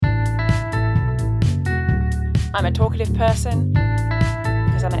I'm a talkative person.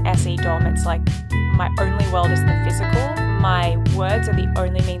 Because I'm an SE dom, it's like my only world is the physical. My words are the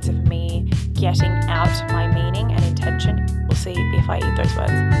only means of me getting out my meaning and intention. We'll see if I eat those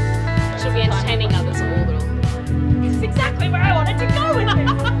words. She'll be entertaining others all the time. This is exactly where I wanted to go with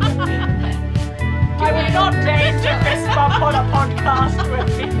it. I would not dare to fist bump on a podcast where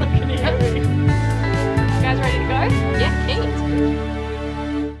people can hear me. You guys ready to go? Yeah, keen.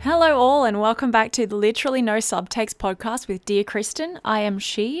 Hello all and welcome back to the Literally No Subtext podcast with Dear Kristin. I am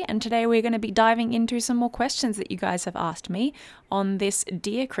she, and today we're going to be diving into some more questions that you guys have asked me on this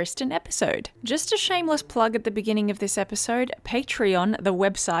Dear Kristin episode. Just a shameless plug at the beginning of this episode, Patreon, the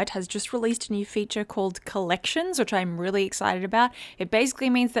website, has just released a new feature called Collections, which I'm really excited about. It basically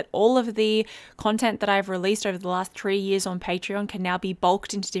means that all of the content that I've released over the last 3 years on Patreon can now be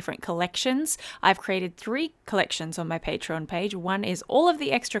bulked into different collections. I've created 3 collections on my Patreon page. One is all of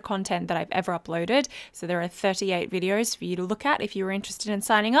the extra content that I've ever uploaded. So there are 38 videos for you to look at if you were interested in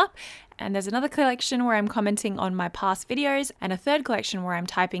signing up. And there's another collection where I'm commenting on my past videos, and a third collection where I'm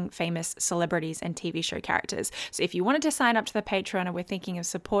typing famous celebrities and TV show characters. So if you wanted to sign up to the Patreon and were thinking of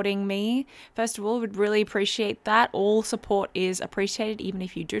supporting me, first of all, would really appreciate that. All support is appreciated, even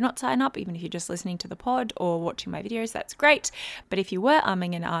if you do not sign up, even if you're just listening to the pod or watching my videos, that's great. But if you were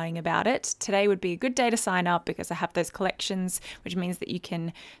umming and ahhing about it, today would be a good day to sign up because I have those collections, which means that you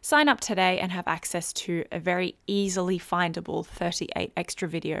can sign up today and have access to a very easily findable 38 extra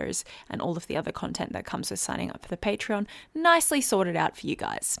videos and all of the other content that comes with signing up for the Patreon, nicely sorted out for you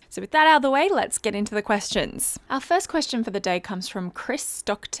guys. So with that out of the way, let's get into the questions. Our first question for the day comes from Chris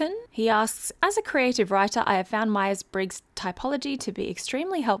Stockton. He asks, as a creative writer, I have found Myers-Briggs typology to be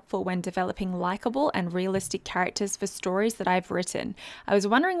extremely helpful when developing likable and realistic characters for stories that I've written. I was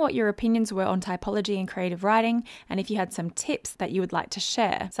wondering what your opinions were on typology in creative writing, and if you had some tips that you would like to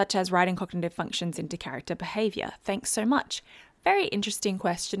share, such as writing cognitive functions into character behavior. Thanks so much. Very interesting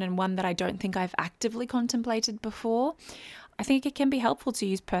question, and one that I don't think I've actively contemplated before. I think it can be helpful to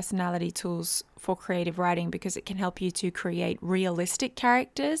use personality tools for creative writing because it can help you to create realistic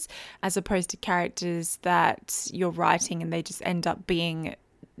characters as opposed to characters that you're writing and they just end up being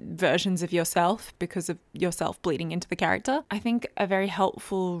versions of yourself because of yourself bleeding into the character. I think a very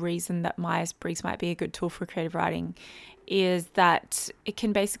helpful reason that Myers-Briggs might be a good tool for creative writing is that it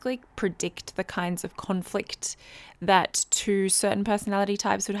can basically predict the kinds of conflict that two certain personality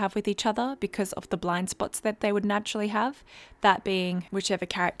types would have with each other because of the blind spots that they would naturally have. That being whichever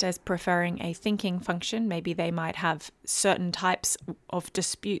character is preferring a thinking function, maybe they might have certain types of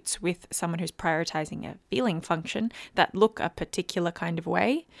disputes with someone who's prioritizing a feeling function that look a particular kind of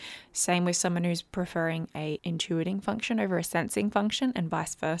way. Same with someone who's preferring a intuiting function over a sensing function and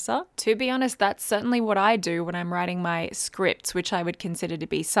vice versa. To be honest, that's certainly what I do when I'm writing my scripts, which I would consider to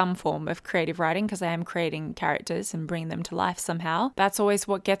be some form of creative writing because I am creating characters and bringing them to life somehow. That's always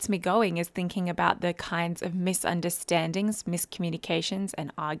what gets me going, is thinking about the kinds of misunderstandings, miscommunications,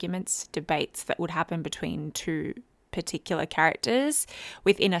 and arguments, debates that would happen between two particular characters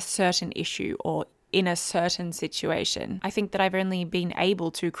within a certain issue or in a certain situation. I think that I've only been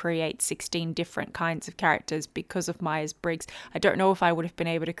able to create 16 different kinds of characters because of Myers-Briggs. I don't know if I would have been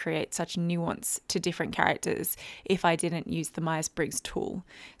able to create such nuance to different characters if I didn't use the Myers-Briggs tool.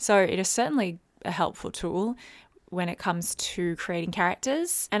 So it is certainly a helpful tool when it comes to creating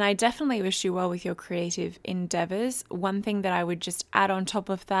characters. And I definitely wish you well with your creative endeavors. One thing that I would just add on top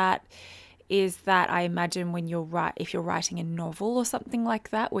of that is that I imagine if you're writing a novel or something like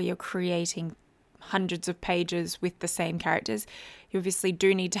that, where you're creating hundreds of pages with the same characters, you obviously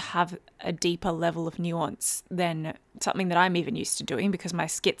do need to have a deeper level of nuance than something that I'm even used to doing because my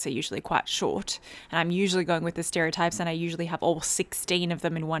skits are usually quite short and I'm usually going with the stereotypes and I usually have all 16 of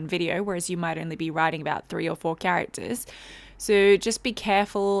them in one video, whereas you might only be writing about 3 or 4 characters. So just be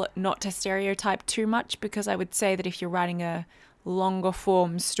careful not to stereotype too much, because I would say that if you're writing a longer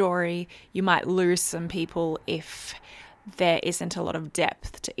form story, you might lose some people if there isn't a lot of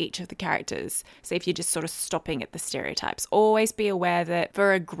depth to each of the characters. So if you're just sort of stopping at the stereotypes, always be aware that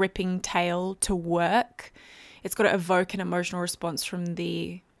for a gripping tale to work, it's got to evoke an emotional response from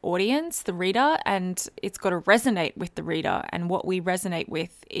the audience, the reader, and it's got to resonate with the reader. And what we resonate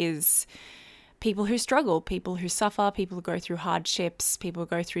with is people who struggle, people who suffer, people who go through hardships, people who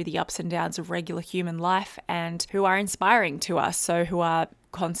go through the ups and downs of regular human life and who are inspiring to us. So who are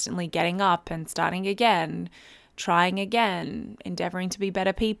constantly getting up and starting again, trying again, endeavoring to be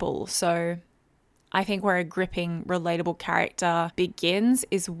better people. So I think where a gripping, relatable character begins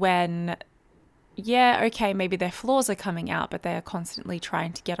is when yeah, okay, maybe their flaws are coming out, but they are constantly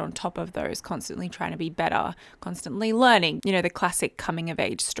trying to get on top of those, constantly trying to be better, constantly learning. The classic coming of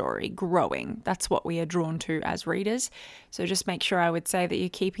age story, growing. That's what we are drawn to as readers. So just make sure, I would say, that you're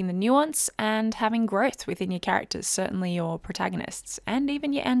keeping the nuance and having growth within your characters, certainly your protagonists and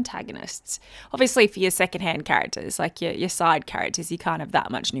even your antagonists. Obviously, for your secondhand characters, like your side characters, you can't have that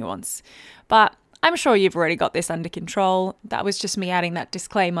much nuance. But I'm sure you've already got this under control. That was just me adding that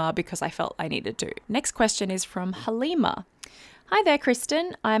disclaimer because I felt I needed to. Next question is from Halima. Hi there,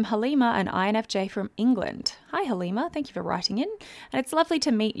 Kristin. I'm Halima, an INFJ from England. Hi, Halima. Thank you for writing in. And it's lovely to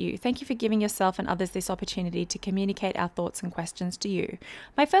meet you. Thank you for giving yourself and others this opportunity to communicate our thoughts and questions to you.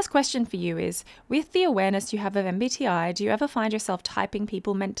 My first question for you is, with the awareness you have of MBTI, do you ever find yourself typing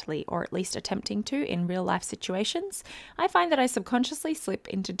people mentally, or at least attempting to, in real life situations? I find that I subconsciously slip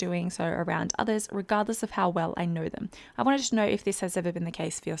into doing so around others, regardless of how well I know them. I wanted to know if this has ever been the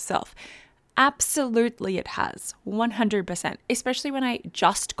case for yourself. Absolutely it has, 100%, especially when I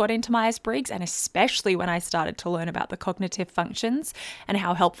just got into Myers-Briggs, and especially when I started to learn about the cognitive functions and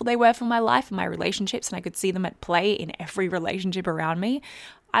how helpful they were for my life and my relationships, and I could see them at play in every relationship around me.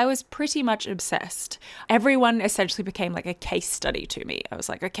 I was pretty much obsessed. Everyone essentially became like a case study to me. I was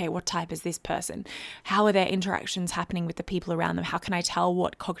like, okay, what type is this person? How are their interactions happening with the people around them? How can I tell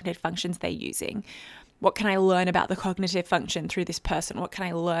what cognitive functions they're using? What can I learn about the cognitive function through this person? What can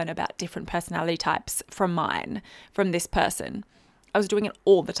I learn about different personality types from this person? I was doing it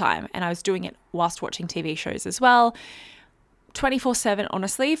all the time, and I was doing it whilst watching TV shows as well. 24/7,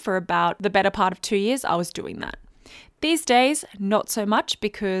 honestly, for about the better part of 2 years, I was doing that. These days, not so much,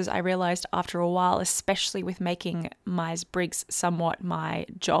 because I realized after a while, especially with making Myers-Briggs somewhat my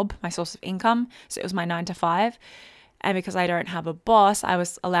job, my source of income, so it was my 9 to 5, and because I don't have a boss, I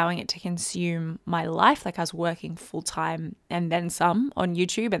was allowing it to consume my life. Like I was working full time and then some on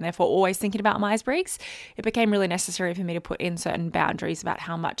YouTube, and therefore always thinking about Myers-Briggs. It became really necessary for me to put in certain boundaries about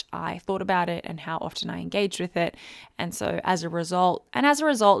how much I thought about it and how often I engaged with it. And so as a result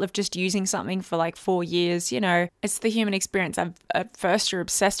of just using something for like 4 years, it's the human experience. At first you're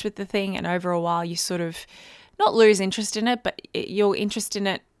obsessed with the thing, and over a while you sort of not lose interest in it, but your interest in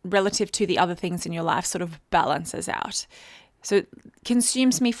it relative to the other things in your life sort of balances out. So it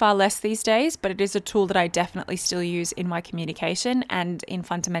consumes me far less these days, but it is a tool that I definitely still use in my communication and in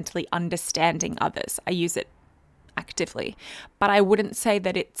fundamentally understanding others. I use it actively, but I wouldn't say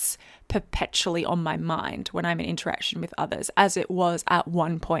that it's perpetually on my mind when I'm in interaction with others, as it was at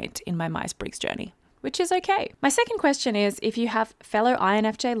one point in my Myers-Briggs journey, which is okay. My second question is, if you have fellow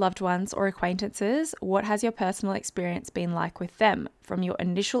INFJ loved ones or acquaintances, what has your personal experience been like with them, from your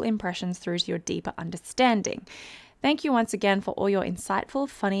initial impressions through to your deeper understanding? Thank you once again for all your insightful,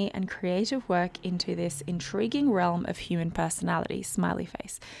 funny, and creative work into this intriguing realm of human personality. Smiley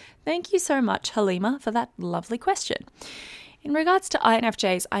face. Thank you so much, Halima, for that lovely question. In regards to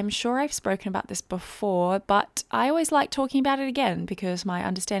INFJs, I'm sure I've spoken about this before, but I always like talking about it again because my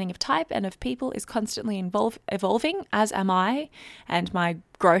understanding of type and of people is constantly evolving, as am I, and my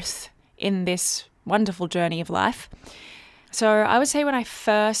growth in this wonderful journey of life. So I would say when I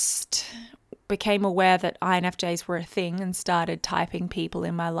first became aware that INFJs were a thing and started typing people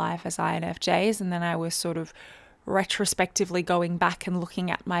in my life as INFJs, and then I was sort of retrospectively going back and looking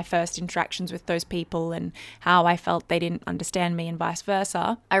at my first interactions with those people and how I felt they didn't understand me and vice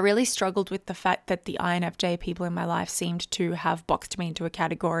versa, I really struggled with the fact that the INFJ people in my life seemed to have boxed me into a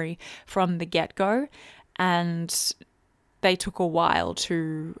category from the get-go, and they took a while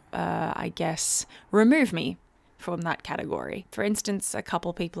to, remove me from that category. For instance, a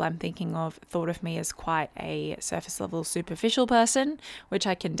couple people I'm thinking of thought of me as quite a surface level superficial person, which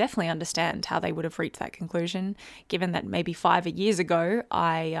I can definitely understand how they would have reached that conclusion, given that maybe 5 years ago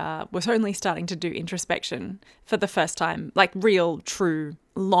I was only starting to do introspection for the first time, like real, true,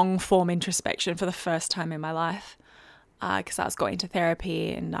 long form introspection for the first time in my life. Because I was going to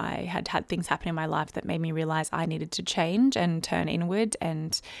therapy and I had things happen in my life that made me realize I needed to change and turn inward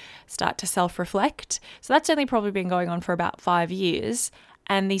and start to self-reflect. So that's only probably been going on for about 5 years.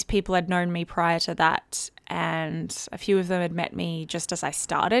 And these people had known me prior to that. And a few of them had met me just as I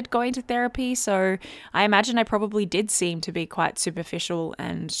started going to therapy. So I imagine I probably did seem to be quite superficial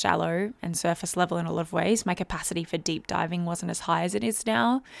and shallow and surface level in a lot of ways. My capacity for deep diving wasn't as high as it is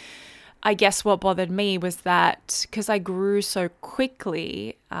now. I guess what bothered me was that because I grew so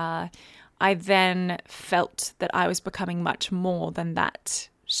quickly, I then felt that I was becoming much more than that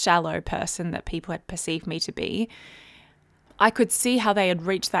shallow person that people had perceived me to be. I could see how they had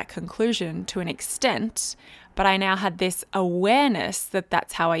reached that conclusion to an extent, but I now had this awareness that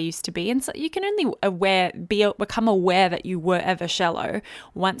that's how I used to be. And so you can only become aware that you were ever shallow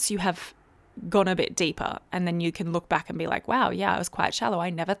once you have gone a bit deeper, and then you can look back and be like, wow, yeah, I was quite shallow. I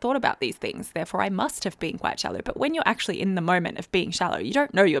never thought about these things. Therefore, I must have been quite shallow. But when you're actually in the moment of being shallow, you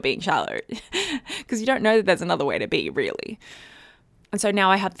don't know you're being shallow because you don't know that there's another way to be, really. And so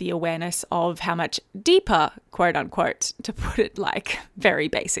now I have the awareness of how much deeper, quote unquote, to put it like very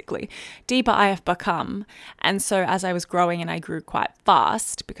basically, deeper I have become. And so as I was growing, and I grew quite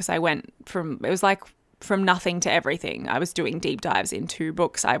fast because I went from, it was like from nothing to everything. I was doing deep dives into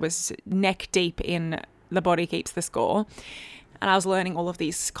books. I was neck deep in The Body Keeps the Score. And I was learning all of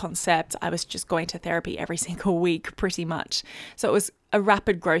these concepts. I was just going to therapy every single week, pretty much. So it was a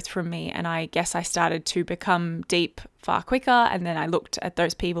rapid growth from me. And I guess I started to become deep far quicker. And then I looked at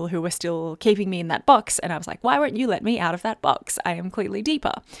those people who were still keeping me in that box. And I was like, why won't you let me out of that box? I am clearly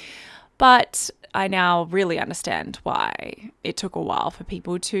deeper. But I now really understand why it took a while for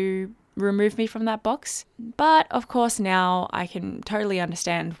people to remove me from that box. But of course, now I can totally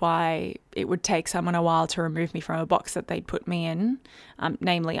understand why it would take someone a while to remove me from a box that they'd put me in,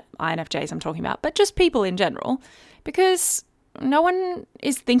 namely INFJs I'm talking about, but just people in general, because no one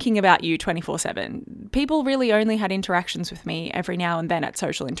is thinking about you 24/7. People really only had interactions with me every now and then at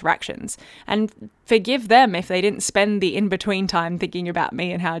social interactions. And forgive them if they didn't spend the in-between time thinking about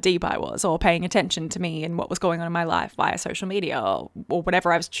me and how deep I was, or paying attention to me and what was going on in my life via social media, or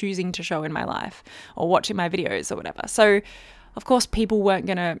whatever I was choosing to show in my life, or watching my videos or whatever. So, of course, people weren't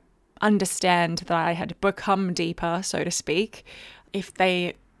going to understand that I had become deeper, so to speak, if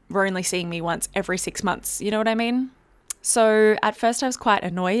they were only seeing me once every 6 months. You know what I mean? So at first I was quite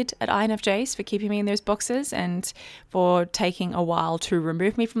annoyed at INFJs for keeping me in those boxes and for taking a while to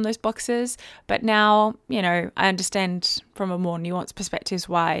remove me from those boxes. But now, you know, I understand from a more nuanced perspective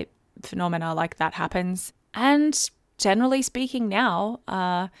why phenomena like that happens. And generally speaking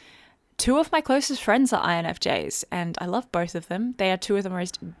now, two of my closest friends are INFJs, and I love both of them. They are two of the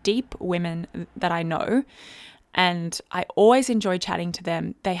most deep women that I know. And I always enjoy chatting to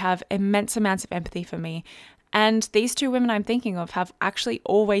them. They have immense amounts of empathy for me. And these two women I'm thinking of have actually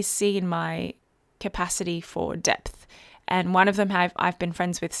always seen my capacity for depth. And one of them I've been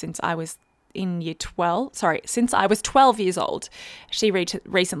friends with since I was since I was 12 years old. She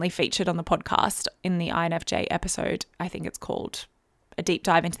recently featured on the podcast in the INFJ episode. I think it's called A Deep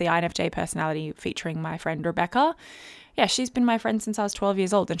Dive into the INFJ Personality, featuring my friend Rebecca. Yeah, she's been my friend since I was 12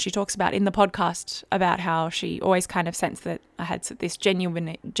 years old. And she talks about in the podcast about how she always kind of sensed that I had this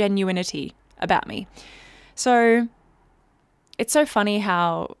genuinity about me. So it's so funny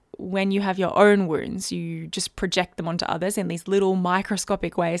how when you have your own wounds, you just project them onto others in these little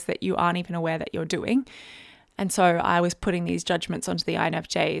microscopic ways that you aren't even aware that you're doing. And so I was putting these judgments onto the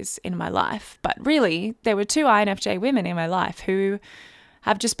INFJs in my life. But really, there were two INFJ women in my life who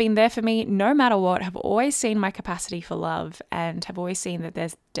have just been there for me no matter what, have always seen my capacity for love, and have always seen that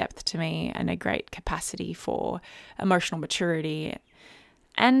there's depth to me and a great capacity for emotional maturity.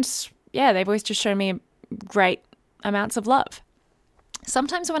 And yeah, they've always just shown me great amounts of love.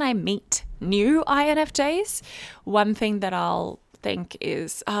 Sometimes when I meet new INFJs, one thing that I'll think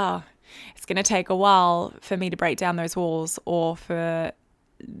is, it's going to take a while for me to break down those walls, or for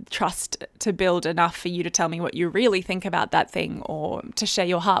trust to build enough for you to tell me what you really think about that thing, or to share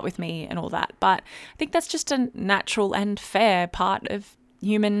your heart with me and all that. But I think that's just a natural and fair part of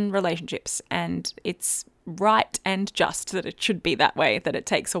human relationships, and it's right and just that it should be that way, that it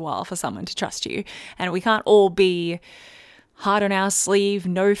takes a while for someone to trust you. And we can't all be hard on our sleeve,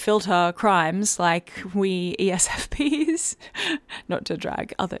 no filter crimes like we ESFPs. Not to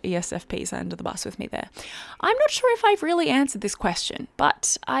drag other ESFPs under the bus with me there. I'm not sure if I've really answered this question,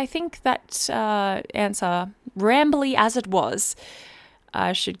 but I think that answer, rambly as it was,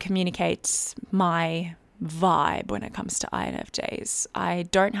 should communicate my vibe when it comes to INFJs. I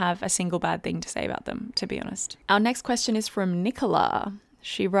don't have a single bad thing to say about them, to be honest. Our next question is from Nicola.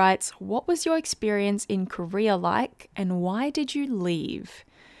 She writes, what was your experience in Korea like, and why did you leave?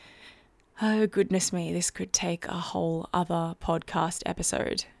 Oh, goodness me, this could take a whole other podcast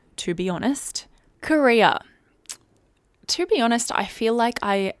episode, to be honest. Korea. To be honest, I feel like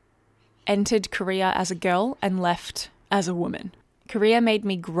I entered Korea as a girl and left as a woman. Korea made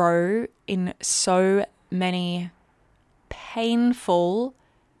me grow in so many painful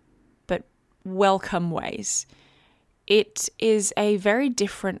but welcome ways. It is a very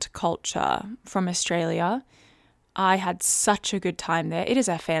different culture from Australia. I had such a good time there. It is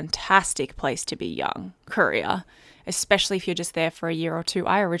a fantastic place to be young, Korea, especially if you're just there for a year or two.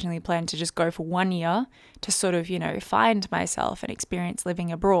 I originally planned to just go for 1 year to sort of, find myself and experience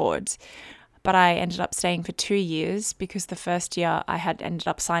living abroad. But I ended up staying for 2 years because the first year I had ended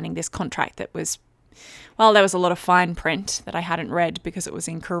up signing this contract that was well, there was a lot of fine print that I hadn't read because it was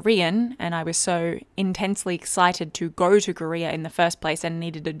in Korean, and I was so intensely excited to go to Korea in the first place and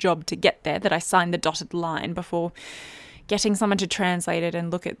needed a job to get there that I signed the dotted line before getting someone to translate it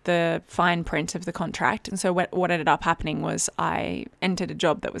and look at the fine print of the contract. And so what ended up happening was I entered a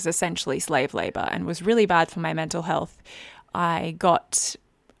job that was essentially slave labor and was really bad for my mental health. I got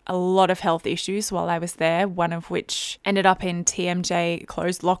a lot of health issues while I was there, one of which ended up in TMJ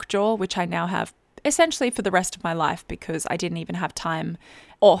closed lockjaw, which I now have essentially for the rest of my life because I didn't even have time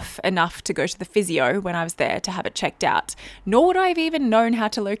off enough to go to the physio when I was there to have it checked out. Nor would I have even known how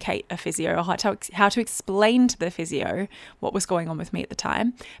to locate a physio or how to explain to the physio what was going on with me at the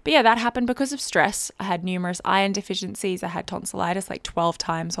time. But yeah, that happened because of stress. I had numerous iron deficiencies. I had tonsillitis like 12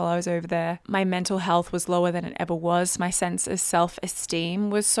 times while I was over there. My mental health was lower than it ever was. My sense of self-esteem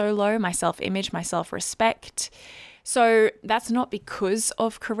was so low. My self-image, my self-respect. So that's not because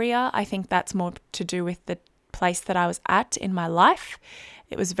of Korea. I think that's more to do with the place that I was at in my life.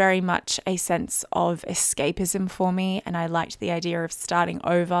 It was very much a sense of escapism for me, and I liked the idea of starting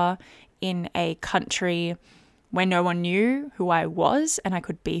over in a country where no one knew who I was and I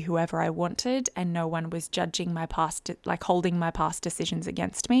could be whoever I wanted, and no one was judging my past, like holding my past decisions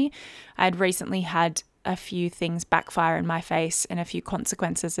against me. I had recently had a few things backfire in my face and a few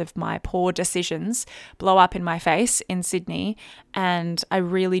consequences of my poor decisions blow up in my face in Sydney. And I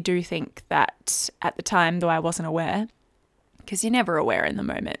really do think that at the time, though I wasn't aware, because you're never aware in the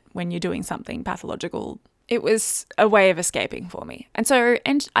moment when you're doing something pathological, it was a way of escaping for me. And so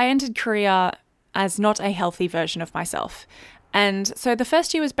I entered Korea as not a healthy version of myself. And so the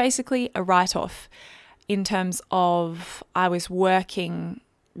first year was basically a write-off in terms of I was working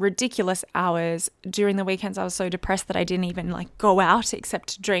ridiculous hours. During the weekends, I was so depressed that I didn't even go out except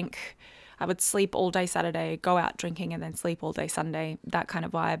to drink. I would sleep all day Saturday, go out drinking, and then sleep all day Sunday, that kind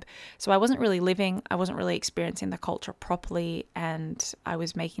of vibe. So I wasn't really living, I wasn't really experiencing the culture properly, and I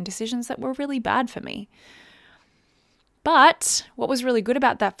was making decisions that were really bad for me. But what was really good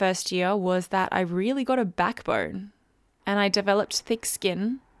about that first year was that I really got a backbone and I developed thick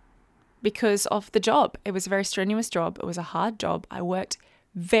skin because of the job. It was a very strenuous job. It was a hard job. I worked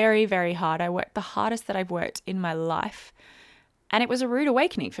very, very hard. I worked the hardest that I've worked in my life. And it was a rude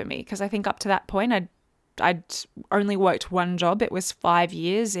awakening for me because I think up to that point, I'd only worked one job. It was 5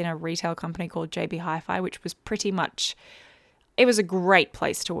 years in a retail company called JB Hi-Fi, which was pretty much, it was a great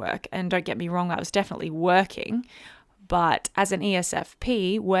place to work. And don't get me wrong, I was definitely working. But as an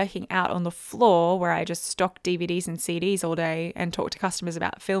ESFP, working out on the floor where I just stock DVDs and CDs all day and talk to customers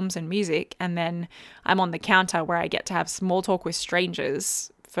about films and music, and then I'm on the counter where I get to have small talk with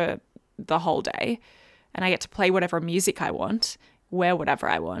strangers for the whole day. And I get to play whatever music I want, wear whatever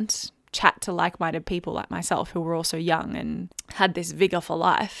I want, chat to like-minded people like myself who were also young and had this vigor for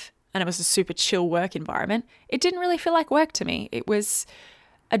life. And it was a super chill work environment. It didn't really feel like work to me. It was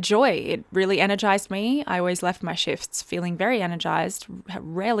a joy. It really energized me. I always left my shifts feeling very energized,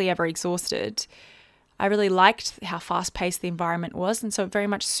 rarely ever exhausted. I really liked how fast-paced the environment was, and so it very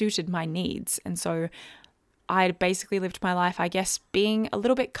much suited my needs. And so I basically lived my life, I guess, being a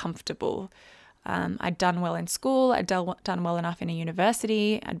little bit comfortable. I'd done well in school. I'd done well enough in a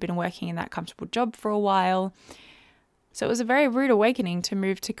university. I'd been working in that comfortable job for a while. So it was a very rude awakening to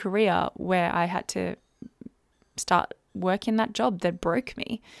move to Korea where I had to start working that job that broke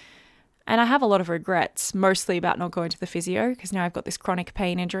me. And I have a lot of regrets, mostly about not going to the physio because now I've got this chronic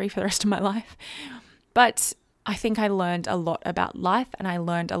pain injury for the rest of my life. But I think I learned a lot about life and I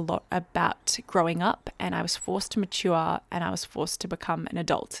learned a lot about growing up, and I was forced to mature and I was forced to become an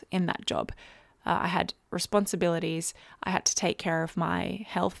adult in that job. I had responsibilities. I had to take care of my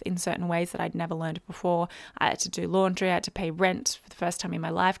health in certain ways that I'd never learned before. I had to do laundry. I had to pay rent for the first time in my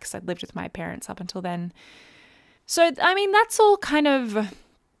life because I'd lived with my parents up until then. So, I mean, that's all kind of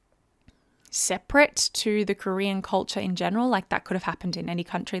separate to the Korean culture in general. Like that could have happened in any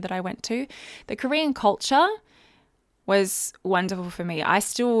country that I went to. The Korean culture was wonderful for me. I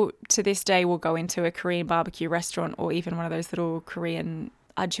still, to this day, will go into a Korean barbecue restaurant or even one of those little Korean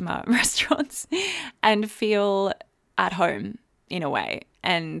ajima restaurants and feel at home in a way.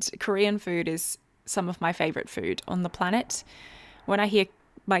 And Korean food is some of my favorite food on the planet. When I hear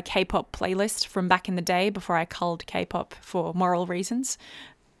my K-pop playlist from back in the day before I culled K-pop for moral reasons,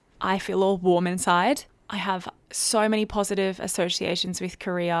 I feel all warm inside. I have so many positive associations with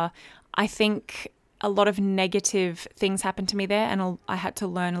Korea. I think a lot of negative things happened to me there and I had to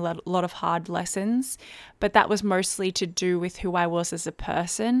learn a lot of hard lessons, but that was mostly to do with who I was as a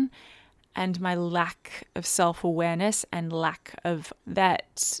person and my lack of self-awareness and lack of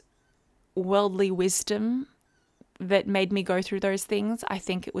that worldly wisdom that made me go through those things, I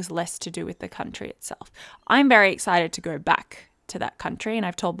think it was less to do with the country itself. I'm very excited to go back to that country, and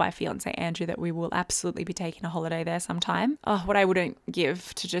I've told my fiance Andrew that we will absolutely be taking a holiday there sometime. Oh, what I wouldn't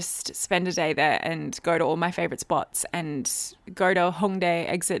give to just spend a day there and go to all my favorite spots and go to Hongdae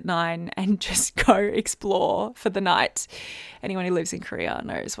Exit 9 and just go explore for the night. Anyone who lives in Korea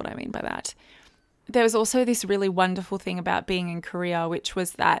knows what I mean by that. There was also this really wonderful thing about being in Korea, which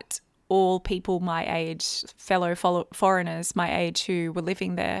was that all people my age, fellow foreigners my age who were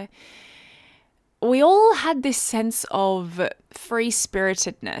living there, we all had this sense of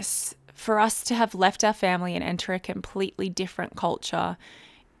free-spiritedness. For us to have left our family and enter a completely different culture,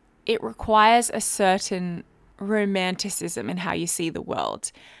 it requires a certain romanticism in how you see the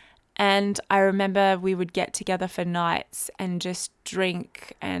world. And I remember we would get together for nights and just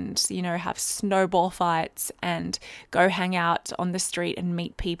drink and, have snowball fights and go hang out on the street and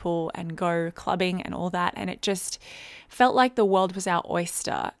meet people and go clubbing and all that. And it just felt like the world was our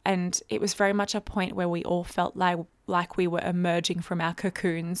oyster. And it was very much a point where we all felt like we were emerging from our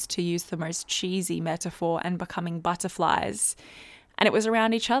cocoons, to use the most cheesy metaphor, and becoming butterflies. And it was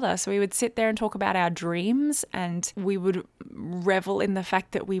around each other. So we would sit there and talk about our dreams, and we would revel in the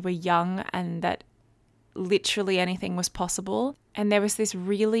fact that we were young and that literally anything was possible. And there was this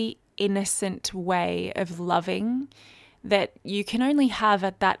really innocent way of loving that you can only have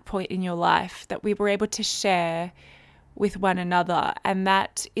at that point in your life, that we were able to share with one another. And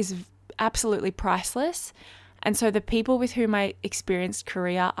that is absolutely priceless. And so the people with whom I experienced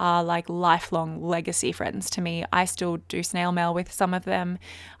Korea are like lifelong legacy friends to me. I still do snail mail with some of them.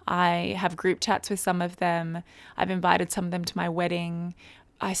 I have group chats with some of them. I've invited some of them to my wedding.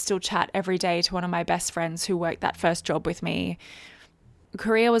 I still chat every day to one of my best friends who worked that first job with me.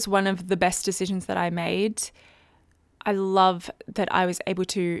 Korea was one of the best decisions that I made. I love that I was able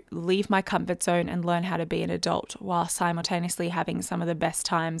to leave my comfort zone and learn how to be an adult while simultaneously having some of the best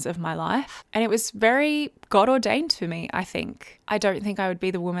times of my life. And it was very God ordained for me, I think. I don't think I would be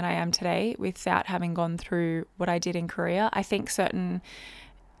the woman I am today without having gone through what I did in Korea. I think certain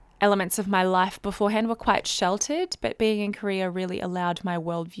elements of my life beforehand were quite sheltered, but being in Korea really allowed my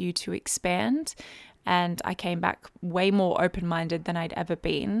worldview to expand. And I came back way more open-minded than I'd ever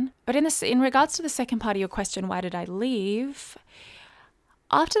been. But in regards to the second part of your question, why did I leave?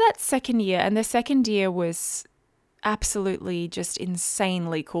 After that second year, and the second year was absolutely just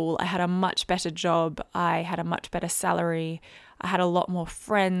insanely cool. I had a much better job. I had a much better salary. I had a lot more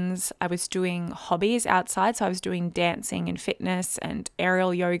friends. I was doing hobbies outside. So I was doing dancing and fitness and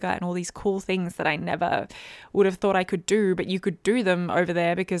aerial yoga and all these cool things that I never would have thought I could do, but you could do them over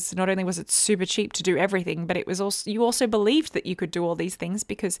there because not only was it super cheap to do everything, but it was also, you also believed that you could do all these things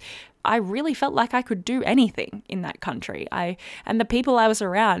because I really felt like I could do anything in that country. And the people I was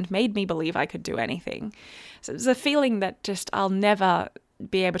around made me believe I could do anything. So it was a feeling that just I'll never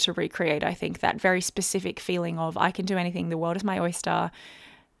be able to recreate. I think that very specific feeling of I can do anything. The world is my oyster.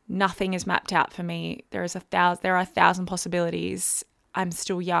 Nothing is mapped out for me. There are 1,000 possibilities. I'm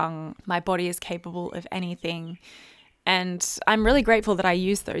still young. My body is capable of anything. And I'm really grateful that I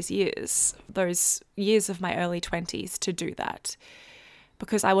used those years of my early 20s to do that,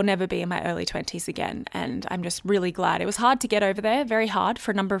 because I will never be in my early 20s again. And I'm just really glad. It was hard to get over there, very hard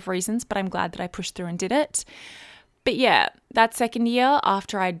for a number of reasons, but I'm glad that I pushed through and did it. But yeah, that second year,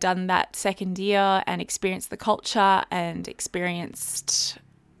 after I'd done that second year and experienced the culture and experienced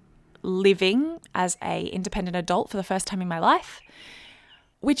living as an independent adult for the first time in my life,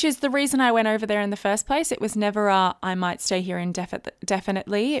 which is the reason I went over there in the first place. It was never I might stay here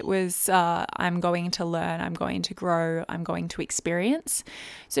indefinitely. It was I'm going to learn, I'm going to grow, I'm going to experience.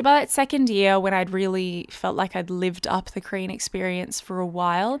 So by that second year, when I'd really felt like I'd lived up the Korean experience for a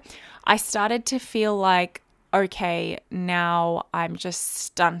while, I started to feel like, okay, now I'm just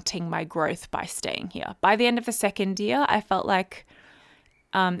stunting my growth by staying here. By the end of the second year, I felt like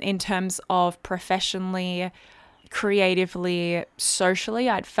in terms of professionally, creatively, socially,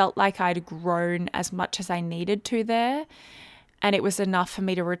 I'd felt like I'd grown as much as I needed to there, and it was enough for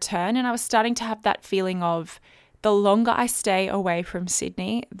me to return. And I was starting to have that feeling of the longer I stay away from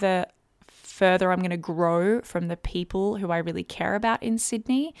Sydney, the further I'm going to grow from the people who I really care about in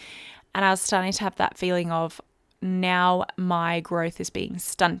Sydney. And I was starting to have that feeling of now my growth is being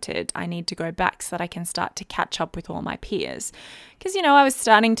stunted. I need to go back so that I can start to catch up with all my peers. Because, I was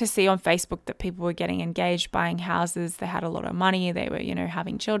starting to see on Facebook that people were getting engaged, buying houses. They had a lot of money. They were,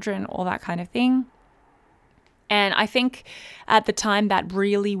 having children, all that kind of thing. And I think at the time that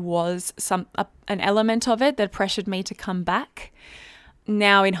really was an element of it that pressured me to come back.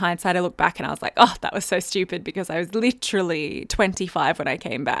 now in hindsight, I look back and I was like, oh, that was so stupid because I was literally 25 when I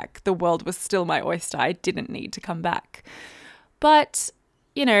came back. The world was still my oyster. I didn't need to come back. But,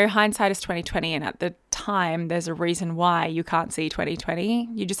 hindsight is 2020. And at the time, there's a reason why you can't see 2020.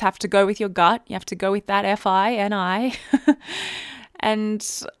 You just have to go with your gut. You have to go with that FINI.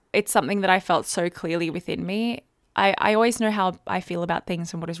 And it's something that I felt so clearly within me. I always know how I feel about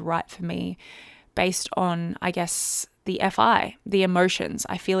things and what is right for me based on, I guess, the FI, the emotions.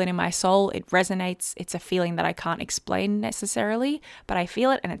 I feel it in my soul. It resonates. It's a feeling that I can't explain necessarily, but I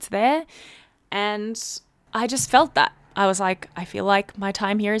feel it and it's there. And I just felt that. I was like, I feel like my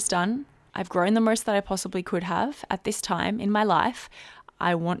time here is done. I've grown the most that I possibly could have at this time in my life.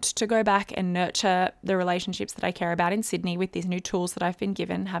 I want to go back and nurture the relationships that I care about in Sydney with these new tools that I've been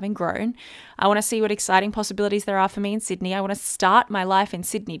given, having grown. I want to see what exciting possibilities there are for me in Sydney. I want to start my life in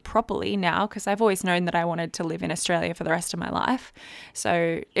Sydney properly now because I've always known that I wanted to live in Australia for the rest of my life.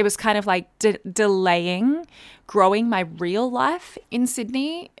 So it was kind of like delaying growing my real life in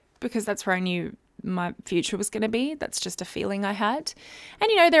Sydney because that's where I knew my future was going to be. That's just a feeling I had.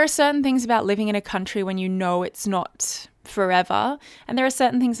 And, there are certain things about living in a country when it's not forever. And there are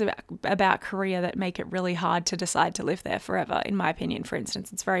certain things about Korea that make it really hard to decide to live there forever. In my opinion, for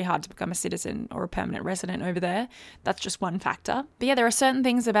instance, it's very hard to become a citizen or a permanent resident over there. That's just one factor. But yeah, there are certain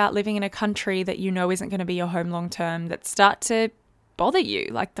things about living in a country that isn't going to be your home long term that start to bother you.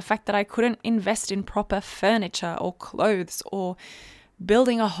 Like the fact that I couldn't invest in proper furniture or clothes or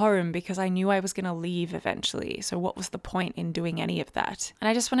building a home because I knew I was going to leave eventually. So what was the point in doing any of that? And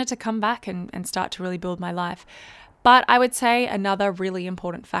I just wanted to come back and start to really build my life. But I would say another really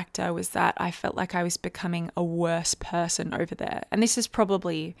important factor was that I felt like I was becoming a worse person over there. And this is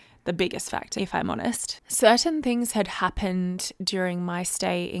probably the biggest factor, if I'm honest. Certain things had happened during my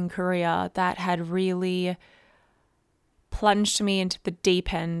stay in Korea that had really plunged me into the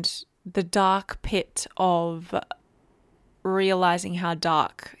deep end, the dark pit of realizing how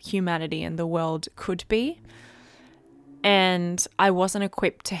dark humanity and the world could be. And I wasn't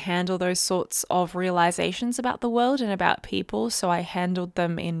equipped to handle those sorts of realizations about the world and about people. So I handled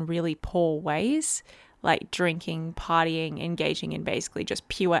them in really poor ways, like drinking, partying, engaging in basically just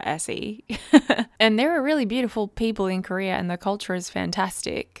pure SE. And there are really beautiful people in Korea and the culture is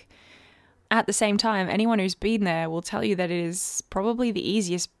fantastic. At the same time, anyone who's been there will tell you that it is probably the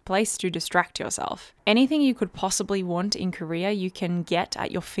easiest place to distract yourself. Anything you could possibly want in Korea, you can get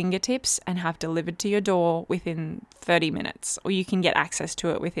at your fingertips and have delivered to your door within 30 minutes, or you can get access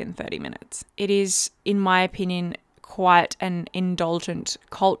to it within 30 minutes. It is, in my opinion, quite an indulgent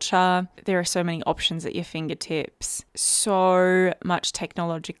culture. There are so many options at your fingertips, so much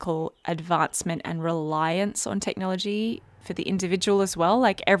technological advancement and reliance on technology for the individual as well.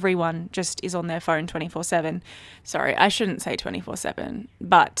 Like everyone just is on their phone 24/7. Sorry, I shouldn't say 24/7,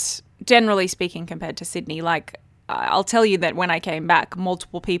 but generally speaking, compared to Sydney, like I'll tell you that when I came back,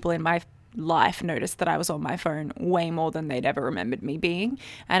 multiple people in my life noticed that I was on my phone way more than they'd ever remembered me being.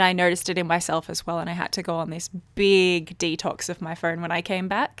 And I noticed it in myself as well. And I had to go on this big detox of my phone when I came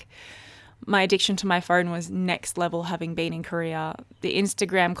back. My addiction to my phone was next level having been in Korea. The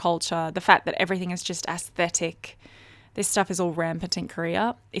Instagram culture, the fact that everything is just aesthetic. This stuff is all rampant in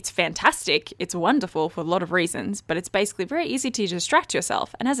Korea. It's fantastic. It's wonderful for a lot of reasons, but it's basically very easy to distract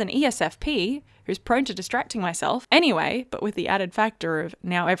yourself. And as an ESFP, who's prone to distracting myself anyway, but with the added factor of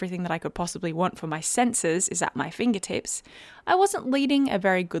now everything that I could possibly want for my senses is at my fingertips, I wasn't leading a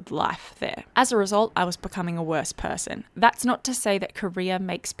very good life there. As a result, I was becoming a worse person. That's not to say that Korea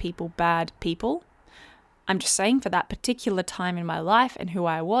makes people bad people. I'm just saying for that particular time in my life and who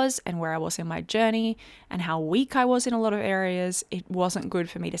I was and where I was in my journey and how weak I was in a lot of areas, it wasn't good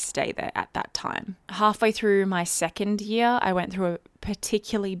for me to stay there at that time. Halfway through my second year, I went through a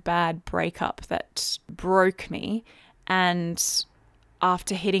particularly bad breakup that broke me. And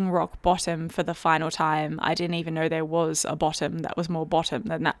after hitting rock bottom for the final time, I didn't even know there was a bottom that was more bottom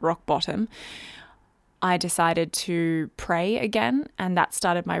than that rock bottom. I decided to pray again, and that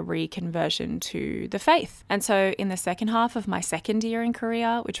started my reconversion to the faith. And so in the second half of my second year in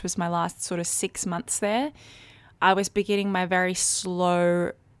Korea, which was my last sort of 6 months there, I was beginning my very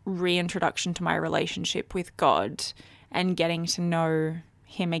slow reintroduction to my relationship with God and getting to know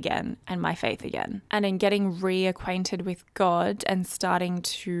Him again and my faith again. And in getting reacquainted with God and starting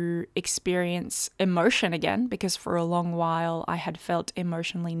to experience emotion again, because for a long while I had felt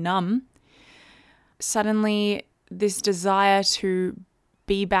emotionally numb, suddenly this desire to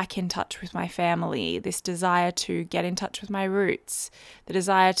be back in touch with my family, this desire to get in touch with my roots, the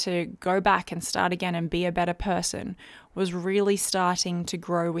desire to go back and start again and be a better person was really starting to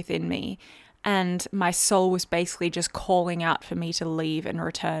grow within me. And my soul was basically just calling out for me to leave and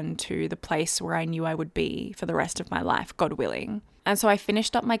return to the place where I knew I would be for the rest of my life, God willing. And so I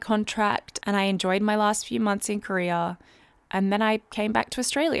finished up my contract and I enjoyed my last few months in Korea. And then I came back to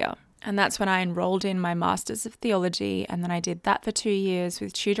Australia. And that's when I enrolled in my Masters of Theology. And then I did that for 2 years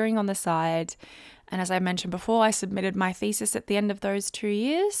with tutoring on the side. And as I mentioned before, I submitted my thesis at the end of those 2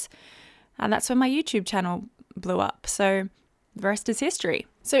 years. And that's when my YouTube channel blew up. So the rest is history.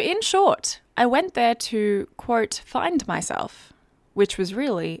 So in short, I went there to, quote, find myself, which was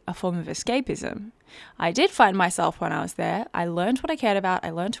really a form of escapism. I did find myself when I was there. I learned what I cared about.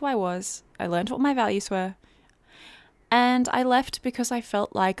 I learned who I was. I learned what my values were. And I left because I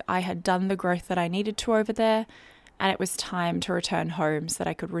felt like I had done the growth that I needed to over there, and it was time to return home so that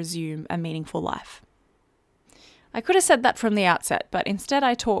I could resume a meaningful life. I could have said that from the outset, but instead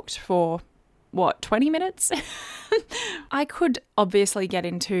I talked for 20 minutes? I could obviously get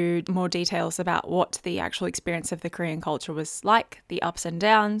into more details about what the actual experience of the Korean culture was like, the ups and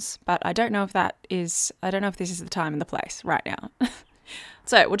downs, but I don't know if this is the time and the place right now.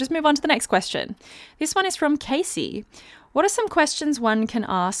 So we'll just move on to the next question. This one is from Casey. What are some questions one can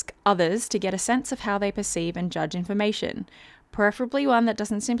ask others to get a sense of how they perceive and judge information? Preferably one that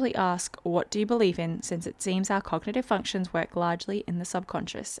doesn't simply ask, what do you believe in, since it seems our cognitive functions work largely in the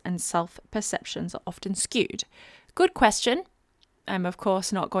subconscious and self-perceptions are often skewed. Good question. I'm of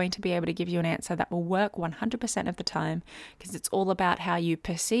course not going to be able to give you an answer that will work 100% of the time, because it's all about how you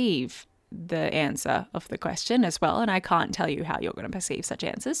perceive the answer of the question as well, and I can't tell you how you're going to perceive such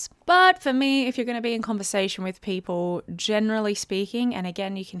answers. But for me, if you're going to be in conversation with people, generally speaking, and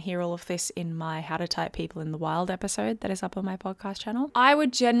again, you can hear all of this in my How to Type People in the Wild episode that is up on my podcast channel, I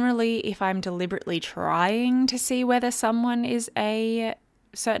would generally, if I'm deliberately trying to see whether someone is a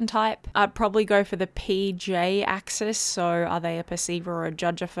certain type, I'd probably go for the PJ axis. So are they a perceiver or a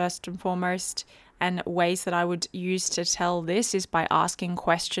judger first and foremost? And ways that I would use to tell this is by asking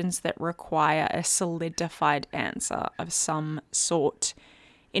questions that require a solidified answer of some sort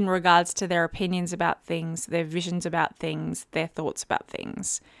in regards to their opinions about things, their visions about things, their thoughts about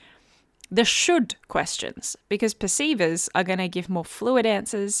things. The should questions, because perceivers are going to give more fluid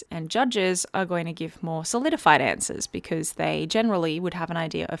answers and judges are going to give more solidified answers because they generally would have an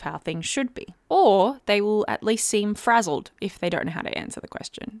idea of how things should be. Or they will at least seem frazzled if they don't know how to answer the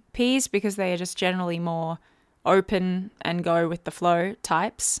question. Ps, because they are just generally more open and go with the flow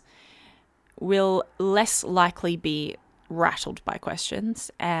types, will less likely be rattled by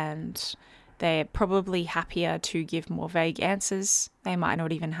questions, and they're probably happier to give more vague answers. They might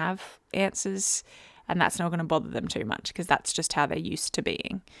not even have answers, and that's not going to bother them too much because that's just how they're used to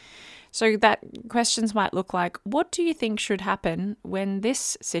being. So that questions might look like, what do you think should happen when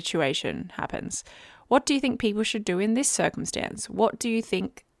this situation happens? What do you think people should do in this circumstance? What do you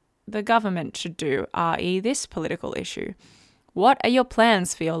think the government should do, i.e. this political issue? What are your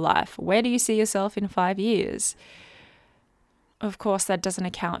plans for your life? Where do you see yourself in 5 years? Of course, that doesn't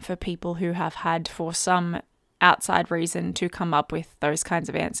account for people who have had, for some outside reason, to come up with those kinds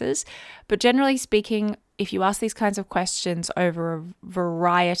of answers. But generally speaking, if you ask these kinds of questions over a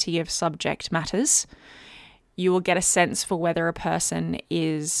variety of subject matters, you will get a sense for whether a person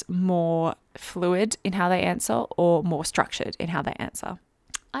is more fluid in how they answer or more structured in how they answer.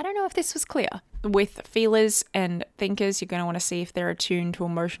 I don't know if this was clear. With feelers and thinkers, you're going to want to see if they're attuned to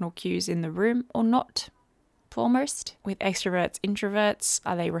emotional cues in the room or not. Foremost. With extroverts, introverts,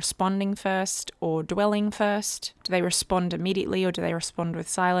 are they responding first or dwelling first? Do they respond immediately or do they respond with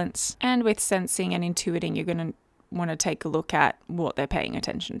silence? And with sensing and intuiting, you're going to want to take a look at what they're paying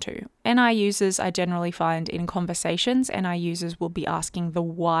attention to. NI users, I generally find in conversations, NI users will be asking the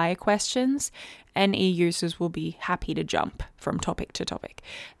why questions. NE users will be happy to jump from topic to topic.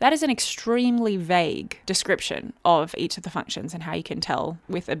 That is an extremely vague description of each of the functions and how you can tell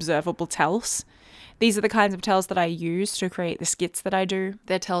with observable tells. These are the kinds of tells that I use to create the skits that I do.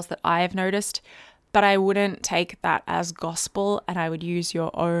 They're tells that I have noticed, but I wouldn't take that as gospel, and I would use your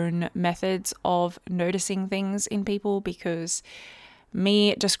own methods of noticing things in people, because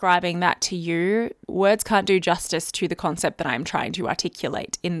me describing that to you, words can't do justice to the concept that I'm trying to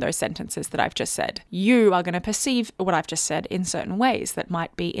articulate in those sentences that I've just said. You are going to perceive what I've just said in certain ways that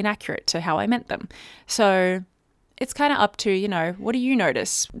might be inaccurate to how I meant them. So it's kind of up to, what do you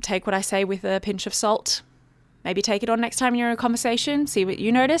notice? Take what I say with a pinch of salt. Maybe take it on next time you're in a conversation, see what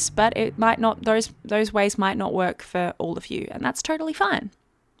you notice, but it might not, those ways might not work for all of you, and that's totally fine.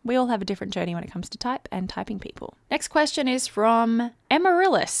 We all have a different journey when it comes to type and typing people. Next question is from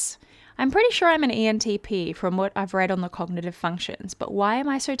Amaryllis. I'm pretty sure I'm an ENTP from what I've read on the cognitive functions, but why am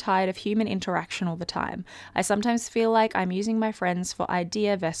I so tired of human interaction all the time? I sometimes feel like I'm using my friends for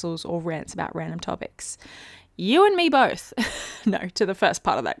idea vessels or rants about random topics. You and me both. No, to the first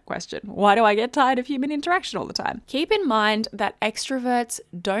part of that question. Why do I get tired of human interaction all the time? Keep in mind that extroverts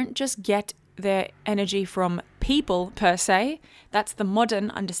don't just get their energy from people per se. That's the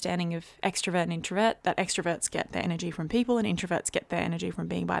modern understanding of extrovert and introvert, that extroverts get their energy from people and introverts get their energy from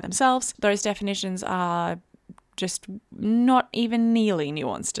being by themselves. Those definitions are just not even nearly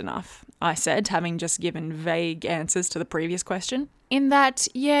nuanced enough, I said, having just given vague answers to the previous question. In that,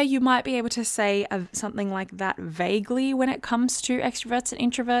 yeah, you might be able to say something like that vaguely when it comes to extroverts and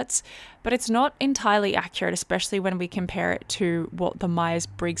introverts, but it's not entirely accurate, especially when we compare it to what the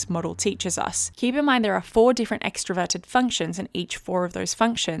Myers-Briggs model teaches us. Keep in mind there are 4 different extroverted functions, and each 4 of those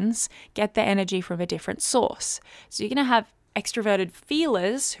functions get their energy from a different source. So you're going to have extroverted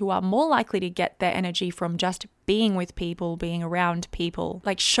feelers who are more likely to get their energy from just being with people, being around people,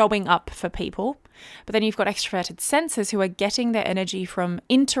 like showing up for people. But then you've got extroverted sensors who are getting their energy from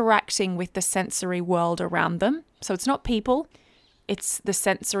interacting with the sensory world around them. So it's not people, it's the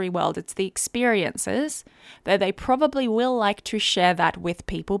sensory world, it's the experiences, though they probably will like to share that with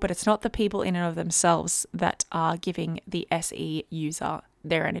people, but it's not the people in and of themselves that are giving the SE user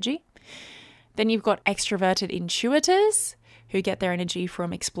their energy. Then you've got extroverted intuitors who get their energy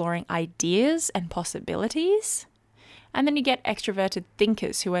from exploring ideas and possibilities. And then you get extroverted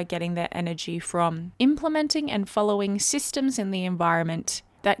thinkers who are getting their energy from implementing and following systems in the environment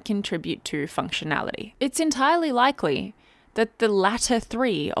that contribute to functionality. It's entirely likely that the latter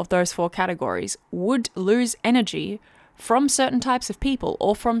 3 of those 4 categories would lose energy from certain types of people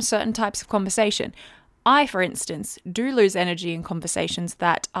or from certain types of conversation. I, for instance, do lose energy in conversations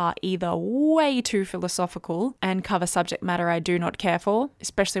that are either way too philosophical and cover subject matter I do not care for,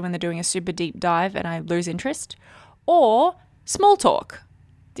 especially when they're doing a super deep dive and I lose interest, or small talk.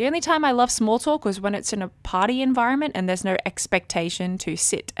 The only time I love small talk was when it's in a party environment and there's no expectation to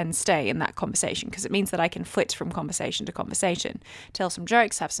sit and stay in that conversation, because it means that I can flit from conversation to conversation, tell some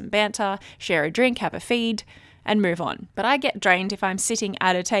jokes, have some banter, share a drink, have a feed, and move on. But I get drained if I'm sitting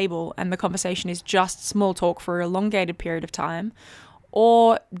at a table and the conversation is just small talk for an elongated period of time,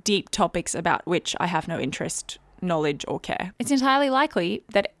 or deep topics about which I have no interest, knowledge, or care. It's entirely likely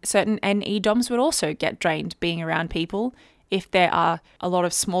that certain NE DOMs would also get drained being around people if there are a lot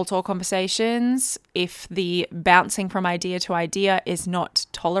of small talk conversations, if the bouncing from idea to idea is not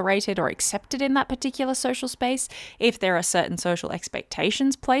tolerated or accepted in that particular social space, if there are certain social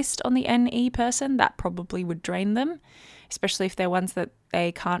expectations placed on the NE person, that probably would drain them, especially if they're ones that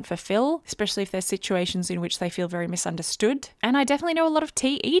they can't fulfill, especially if there's situations in which they feel very misunderstood. And I definitely know a lot of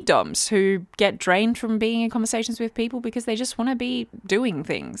TE DOMs who get drained from being in conversations with people because they just want to be doing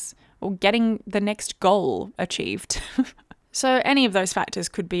things or getting the next goal achieved. So any of those factors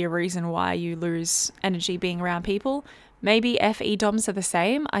could be a reason why you lose energy being around people. Maybe FE DOMs are the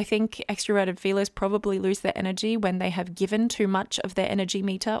same. I think extroverted feelers probably lose their energy when they have given too much of their energy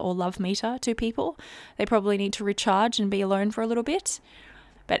meter or love meter to people. They probably need to recharge and be alone for a little bit.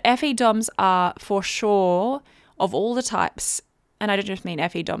 But FE DOMs are for sure, of all the types, and I don't just mean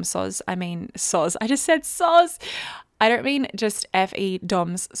FE DOM SOS, I mean SOS. I just said SOS. I don't mean just FE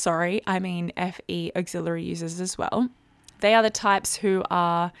DOMs, sorry. I mean FE auxiliary users as well. They are the types who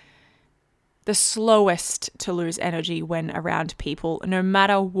are the slowest to lose energy when around people, no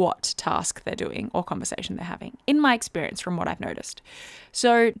matter what task they're doing or conversation they're having, in my experience from what I've noticed.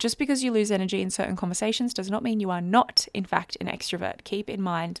 So just because you lose energy in certain conversations does not mean you are not, in fact, an extrovert. Keep in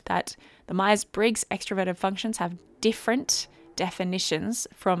mind that the Myers-Briggs extroverted functions have different definitions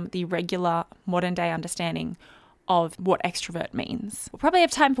from the regular modern day understanding of what extrovert means. We'll probably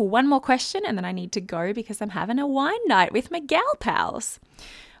have time for one more question and then I need to go because I'm having a wine night with my gal pals.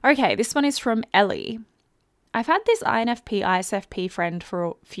 Okay, this one is from Ellie. I've had this INFP, ISFP friend for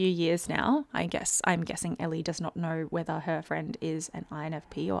a few years now. I'm guessing Ellie does not know whether her friend is an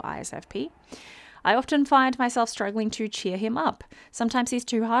INFP or ISFP. I often find myself struggling to cheer him up. Sometimes he's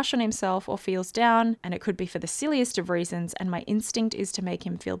too harsh on himself or feels down, and it could be for the silliest of reasons, and my instinct is to make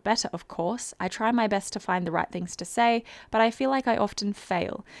him feel better, of course. I try my best to find the right things to say, but I feel like I often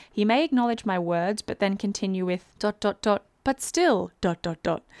fail. He may acknowledge my words, but then continue with ... But still, ...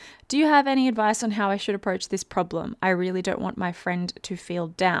 Do you have any advice on how I should approach this problem? I really don't want my friend to feel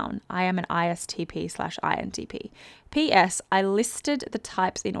down. I am an ISTP/INTP. P.S. I listed the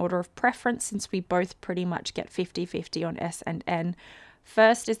types in order of preference since we both pretty much get 50-50 on S and N.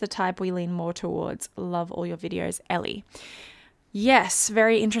 First is the type we lean more towards. Love all your videos, Ellie. Yes,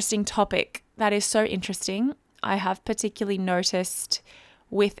 very interesting topic. That is so interesting. I have particularly noticed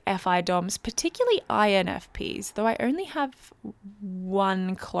with FI DOMs, particularly INFPs, though I only have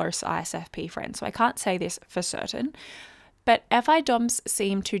one close ISFP friend, so I can't say this for certain. But FI DOMs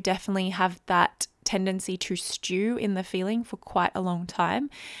seem to definitely have that tendency to stew in the feeling for quite a long time.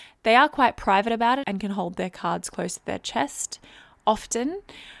 They are quite private about it and can hold their cards close to their chest often.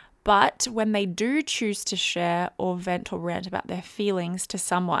 But when they do choose to share or vent or rant about their feelings to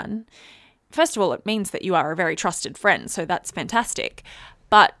someone, first of all, it means that you are a very trusted friend, so that's fantastic.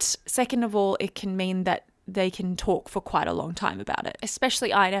 But second of all, it can mean that they can talk for quite a long time about it,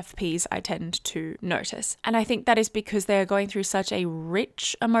 especially INFPs, I tend to notice. And I think that is because they are going through such a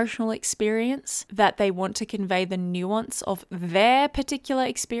rich emotional experience that they want to convey the nuance of their particular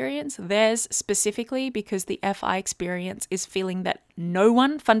experience, theirs specifically, because the FI experience is feeling that no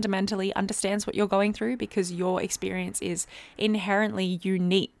one fundamentally understands what you're going through because your experience is inherently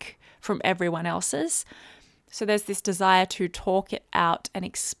unique from everyone else's. So there's this desire to talk it out and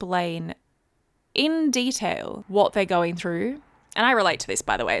explain in detail what they're going through. And I relate to this,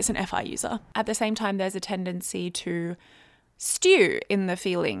 by the way, as an FI user. At the same time, there's a tendency to stew in the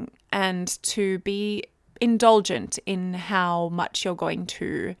feeling and to be indulgent in how much you're going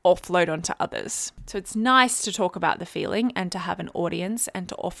to offload onto others. So it's nice to talk about the feeling and to have an audience and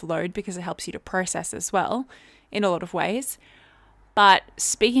to offload because it helps you to process as well in a lot of ways. But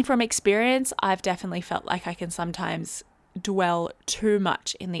speaking from experience, I've definitely felt like I can sometimes dwell too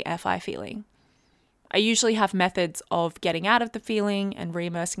much in the FI feeling. I usually have methods of getting out of the feeling and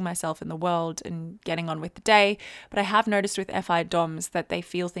re-immersing myself in the world and getting on with the day, but I have noticed with FI DOMs that they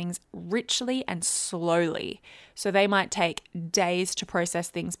feel things richly and slowly. So they might take days to process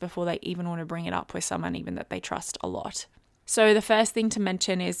things before they even want to bring it up with someone even that they trust a lot. So the first thing to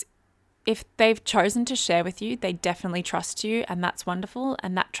mention is if they've chosen to share with you, they definitely trust you, and that's wonderful,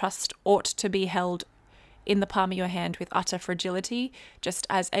 and that trust ought to be held in the palm of your hand with utter fragility, just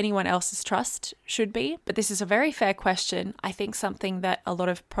as anyone else's trust should be. But this is a very fair question. I think something that a lot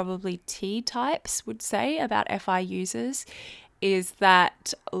of probably T types would say about FI users is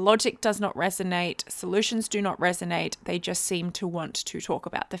that logic does not resonate, solutions do not resonate, they just seem to want to talk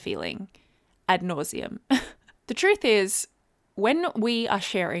about the feeling ad nauseum. The truth is, when we are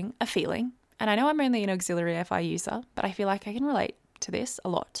sharing a feeling, and I know I'm only an auxiliary FI user, but I feel like I can relate to this a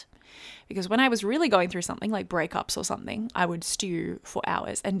lot. Because when I was really going through something like breakups or something, I would stew for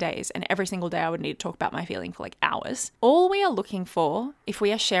hours and days, and every single day I would need to talk about my feeling for like hours. All we are looking for, if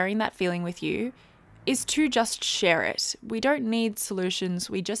we are sharing that feeling with you, is to just share it. We don't need solutions.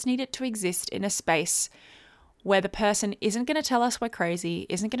 We just need it to exist in a space where the person isn't going to tell us we're crazy,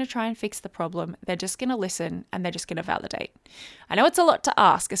 isn't going to try and fix the problem. They're just going to listen and they're just going to validate. I know it's a lot to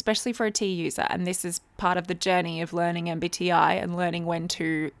ask, especially for a T user, and this is part of the journey of learning MBTI and learning when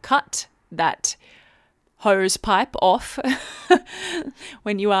to cut that hose pipe off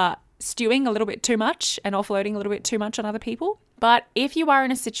when you are stewing a little bit too much and offloading a little bit too much on other people. But if you are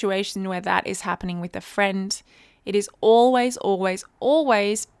in a situation where that is happening with a friend, it is always, always,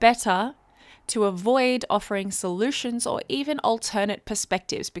 always better to avoid offering solutions or even alternate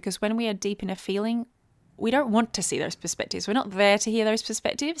perspectives, because when we are deep in a feeling, we don't want to see those perspectives. We're not there to hear those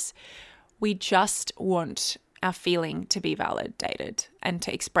perspectives. We just want our feeling to be validated and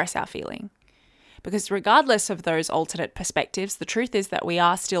to express our feeling. Because regardless of those alternate perspectives, the truth is that we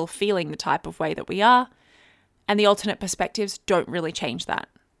are still feeling the type of way that we are, and the alternate perspectives don't really change that.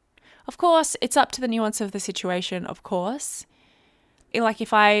 Of course, it's up to the nuance of the situation, of course. Like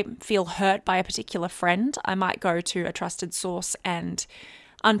if I feel hurt by a particular friend, I might go to a trusted source and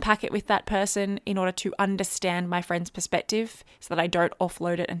unpack it with that person in order to understand my friend's perspective so that I don't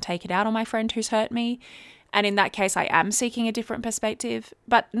offload it and take it out on my friend who's hurt me. And in that case, I am seeking a different perspective,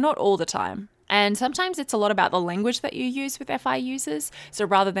 but not all the time. And sometimes it's a lot about the language that you use with FI users. So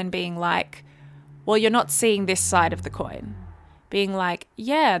rather than being like, well, you're not seeing this side of the coin, being like,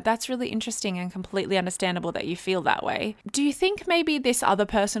 yeah, that's really interesting and completely understandable that you feel that way. Do you think maybe this other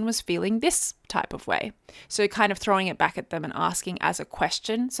person was feeling this type of way? So kind of throwing it back at them and asking as a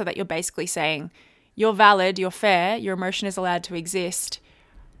question so that you're basically saying, you're valid, you're fair, your emotion is allowed to exist.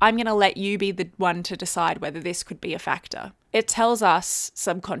 I'm going to let you be the one to decide whether this could be a factor. It tells us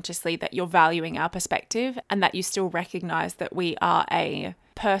subconsciously that you're valuing our perspective and that you still recognize that we are a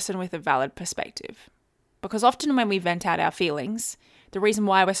person with a valid perspective. Because often when we vent out our feelings, the reason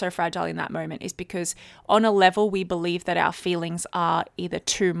why we're so fragile in that moment is because on a level we believe that our feelings are either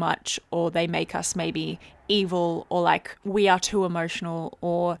too much or they make us maybe evil or like we are too emotional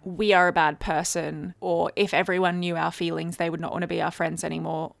or we are a bad person or if everyone knew our feelings, they would not want to be our friends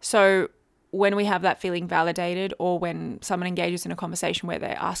anymore. So when we have that feeling validated, or when someone engages in a conversation where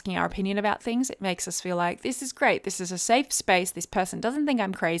they're asking our opinion about things, it makes us feel like this is great. This is a safe space. This person doesn't think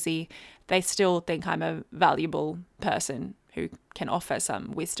I'm crazy. They still think I'm a valuable person who can offer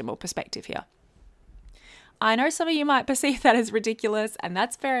some wisdom or perspective here. I know some of you might perceive that as ridiculous, and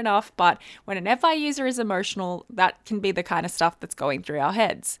that's fair enough, but when an FI user is emotional, that can be the kind of stuff that's going through our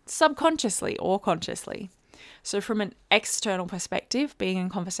heads, subconsciously or consciously. So from an external perspective, being in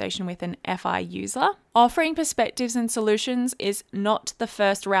conversation with an FI user, offering perspectives and solutions is not the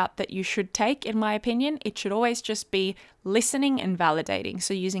first route that you should take, in my opinion. It should always just be listening and validating.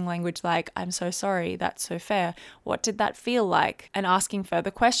 So using language like, I'm so sorry, that's so fair, what did that feel like? And asking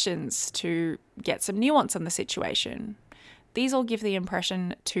further questions to get some nuance on the situation. These all give the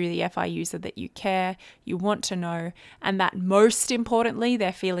impression to the FI user that you care, you want to know, and that most importantly,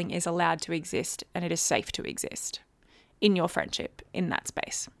 their feeling is allowed to exist and it is safe to exist in your friendship, in that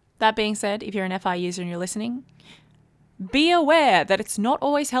space. That being said, if you're an FI user and you're listening, be aware that it's not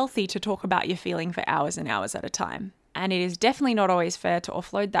always healthy to talk about your feeling for hours and hours at a time. And it is definitely not always fair to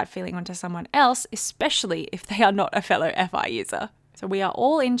offload that feeling onto someone else, especially if they are not a fellow FI user. So we are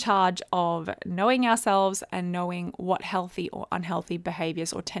all in charge of knowing ourselves and knowing what healthy or unhealthy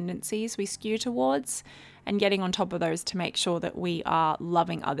behaviors or tendencies we skew towards, and getting on top of those to make sure that we are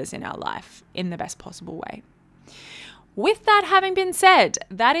loving others in our life in the best possible way. With that having been said,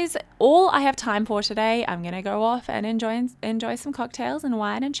 that is all I have time for today. I'm going to go off and enjoy some cocktails and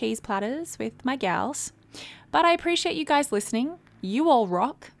wine and cheese platters with my gals. But I appreciate you guys listening. You all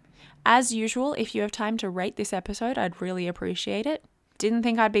rock. As usual, if you have time to rate this episode, I'd really appreciate it. Didn't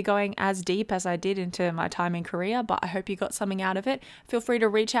think I'd be going as deep as I did into my time in Korea, but I hope you got something out of it. Feel free to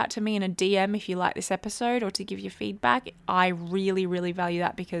reach out to me in a DM if you like this episode, or to give your feedback. I really, really value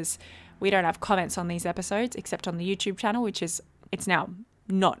that, because we don't have comments on these episodes except on the YouTube channel, it's now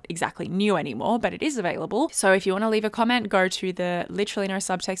not exactly new anymore, but it is available. So if you want to leave a comment, go to the Literally No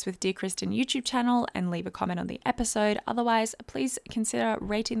Subtext with Dear Kristin YouTube channel and leave a comment on the episode. Otherwise, please consider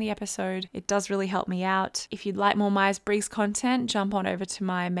rating the episode. It does really help me out. If you'd like more Myers-Briggs content, jump on over to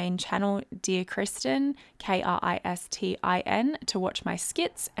my main channel, Dear Kristin, Kristin, to watch my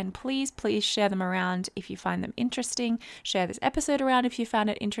skits, and please share them around if you find them interesting. Share this episode around if you found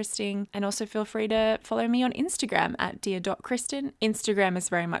it interesting, and also feel free to follow me on Instagram at dear.kristin. Instagram is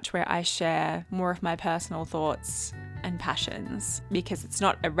very much where I share more of my personal thoughts and passions, because it's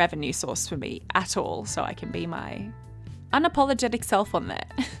not a revenue source for me at all, so I can be my unapologetic self on there.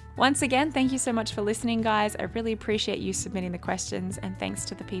 Once again, thank you so much for listening, guys. I really appreciate you submitting the questions, and thanks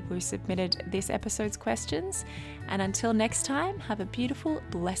to the people who submitted this episode's questions. And until next time, have a beautiful,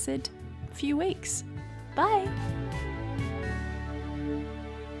 blessed few weeks. Bye.